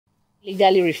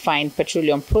Illegally refined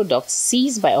petroleum products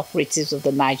seized by operatives of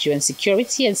the Nigerian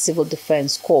Security and Civil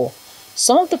Defense Corps.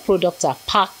 Some of the products are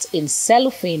packed in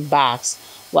cellophane bags,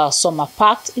 while some are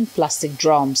packed in plastic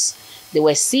drums. They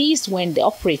were seized when the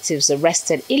operatives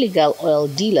arrested illegal oil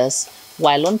dealers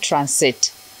while on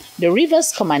transit. The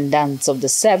Rivers Commandant of the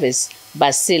service,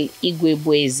 Basil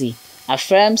Igwebuezi,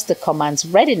 affirms the command's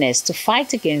readiness to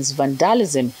fight against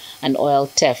vandalism and oil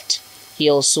theft. He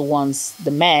also warns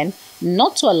the men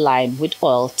not to align with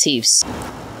oil thieves.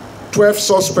 12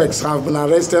 suspects have been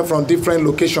arrested from different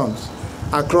locations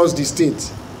across the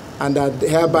state and are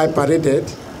hereby paraded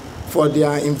for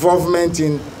their involvement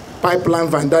in pipeline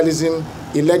vandalism,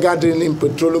 illegal drilling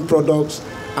petroleum products,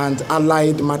 and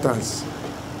allied matters.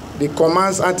 The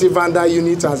command's anti-vandal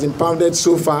unit has impounded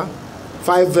so far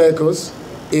 5 vehicles,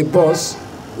 a bus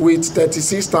with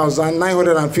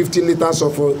 36,950 liters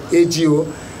of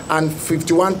AGO and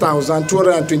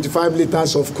 51,225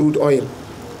 liters of crude oil.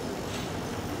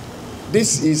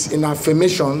 This is in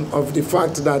affirmation of the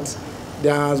fact that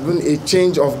there has been a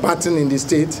change of pattern in the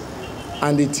state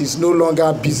and it is no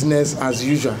longer business as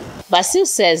usual. Basil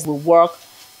says we work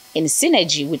in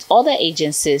synergy with other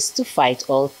agencies to fight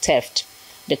oil theft.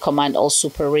 The command also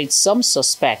parades some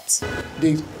suspects.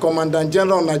 The Commandant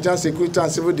General of Nigerian Security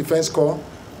and Civil Defense Corps,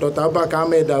 Dr. Abubakar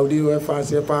Ahmed Daudi,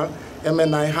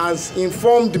 MNI, has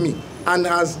informed me and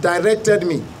has directed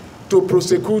me to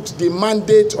prosecute the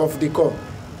mandate of the Corps.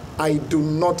 I do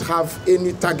not have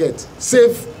any target,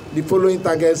 save the following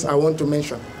targets I want to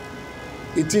mention.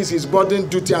 It is his burden,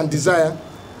 duty, and desire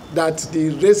that the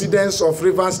residents of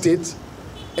Rivers State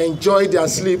enjoy their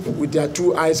sleep with their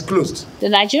 2 eyes closed. The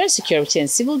Nigerian Security and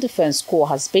Civil Defense Corps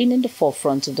has been in the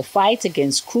forefront of the fight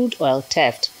against crude oil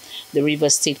theft. The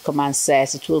Rivers State Command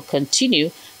says it will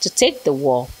continue to take the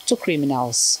war to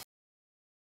criminals.